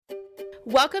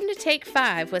Welcome to Take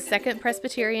 5 with Second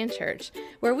Presbyterian Church,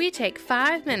 where we take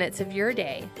 5 minutes of your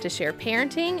day to share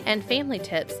parenting and family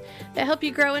tips that help you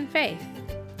grow in faith.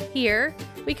 Here,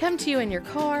 we come to you in your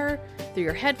car, through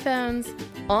your headphones,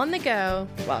 on the go,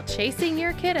 while chasing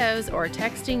your kiddos or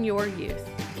texting your youth.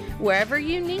 Wherever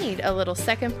you need a little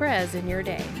second pres in your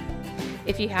day.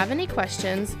 If you have any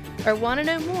questions or want to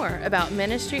know more about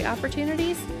ministry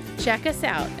opportunities, check us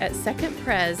out at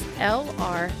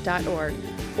secondpreslr.org,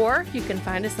 or you can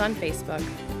find us on Facebook.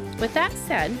 With that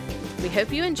said, we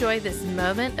hope you enjoy this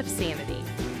moment of sanity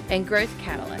and growth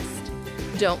catalyst.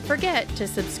 Don't forget to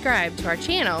subscribe to our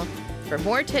channel for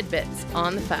more tidbits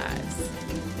on the fives.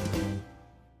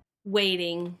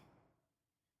 Waiting.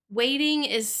 Waiting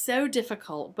is so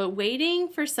difficult, but waiting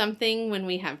for something when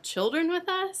we have children with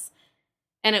us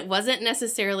and it wasn't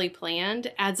necessarily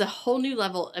planned adds a whole new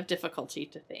level of difficulty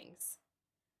to things.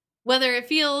 Whether it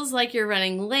feels like you're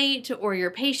running late or your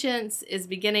patience is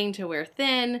beginning to wear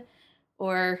thin,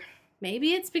 or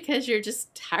maybe it's because you're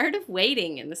just tired of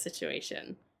waiting in the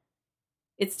situation.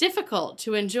 It's difficult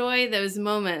to enjoy those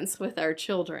moments with our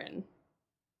children.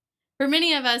 For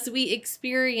many of us, we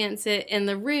experience it in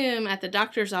the room, at the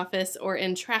doctor's office, or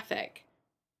in traffic.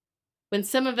 When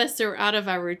some of us are out of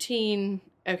our routine,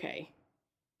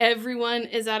 everyone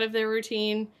is out of their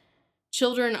routine.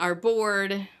 Children are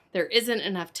bored. There isn't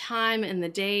enough time in the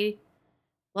day,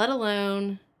 let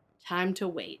alone time to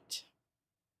wait.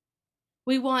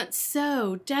 We want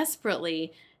so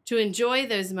desperately to enjoy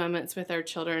those moments with our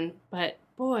children, but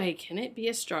boy, can it be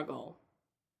a struggle.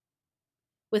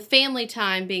 With family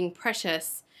time being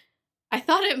precious, I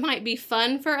thought it might be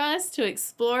fun for us to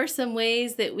explore some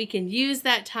ways that we can use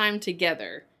that time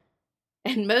together.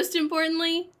 And most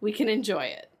importantly, we can enjoy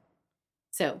it.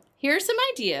 So here are some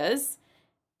ideas.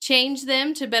 Change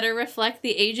them to better reflect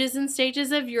the ages and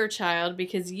stages of your child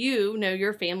because you know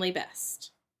your family best.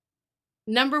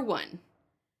 Number 1,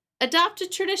 adopt a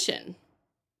tradition.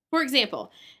 For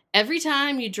example, every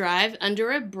time you drive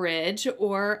under a bridge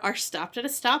or are stopped at a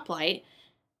stoplight,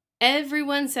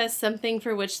 everyone says something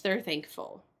for which they're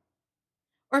thankful.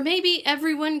 Or maybe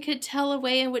everyone could tell a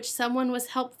way in which someone was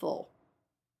helpful.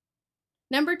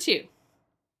 Number 2,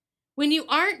 when you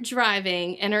aren't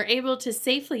driving and are able to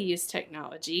safely use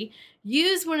technology,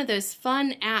 use one of those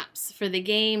fun apps for the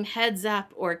game Heads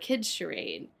Up or Kids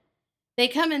Charade. They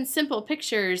come in simple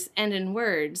pictures and in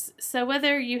words, so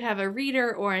whether you have a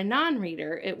reader or a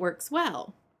non-reader, it works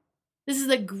well. This is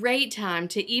a great time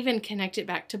to even connect it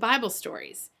back to Bible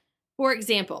stories. For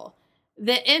example,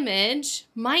 the image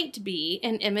might be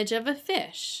an image of a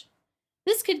fish.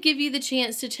 This could give you the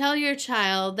chance to tell your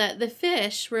child that the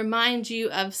fish reminds you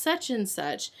of such and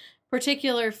such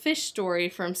particular fish story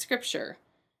from Scripture.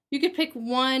 You could pick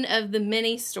one of the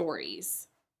many stories.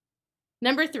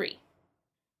 Number 3,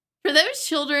 for those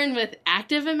children with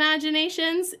active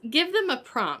imaginations, give them a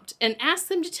prompt and ask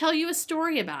them to tell you a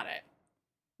story about it.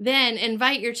 Then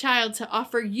invite your child to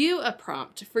offer you a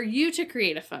prompt for you to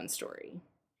create a fun story.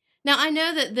 Now, I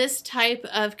know that this type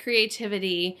of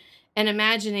creativity and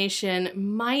imagination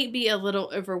might be a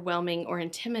little overwhelming or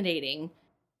intimidating,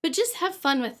 but just have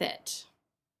fun with it.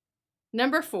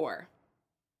 Number 4,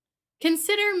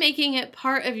 consider making it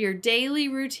part of your daily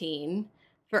routine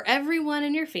for everyone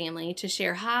in your family to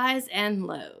share highs and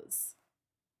lows.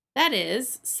 That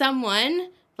is, someone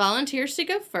volunteers to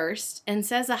go first and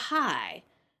says a high,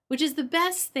 which is the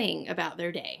best thing about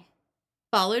their day,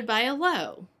 followed by a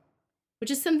low,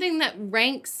 which is something that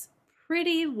ranks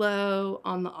pretty low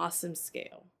on the awesome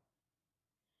scale.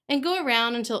 And go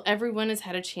around until everyone has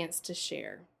had a chance to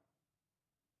share.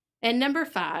 And number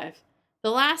 5,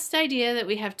 the last idea that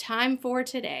we have time for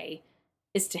today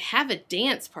is to have a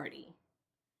dance party.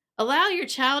 Allow your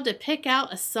child to pick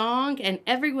out a song and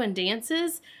everyone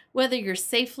dances, whether you're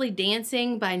safely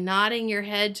dancing by nodding your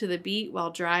head to the beat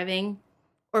while driving,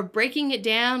 or breaking it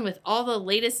down with all the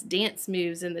latest dance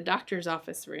moves in the doctor's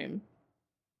office room.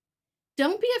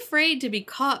 Don't be afraid to be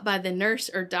caught by the nurse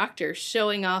or doctor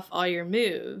showing off all your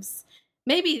moves.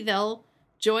 Maybe they'll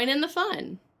join in the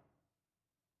fun.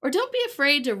 Or don't be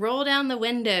afraid to roll down the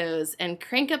windows and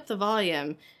crank up the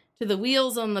volume to the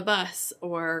wheels on the bus,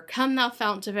 or Come Thou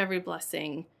Fount of Every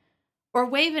Blessing, or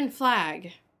Wave and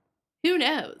Flag. Who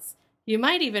knows? You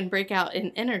might even break out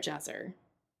an Energizer.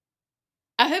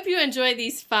 I hope you enjoy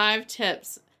these 5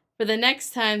 tips for the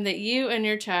next time that you and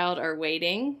your child are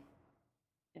waiting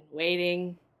and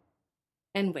waiting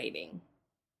and waiting.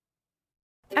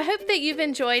 I hope that you've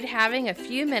enjoyed having a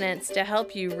few minutes to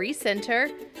help you recenter,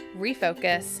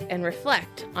 refocus, and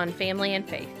reflect on family and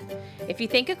faith. If you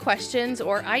think of questions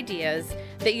or ideas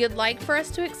that you'd like for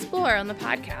us to explore on the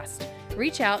podcast,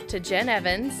 reach out to Jen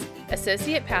Evans,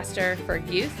 Associate Pastor for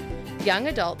Youth, Young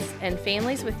Adults, and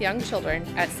Families with Young Children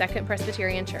at Second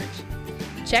Presbyterian Church.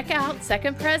 Check out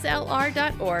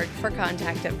secondpreslr.org for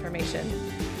contact information.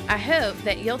 I hope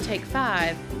that you'll take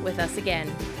 5 with us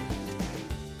again.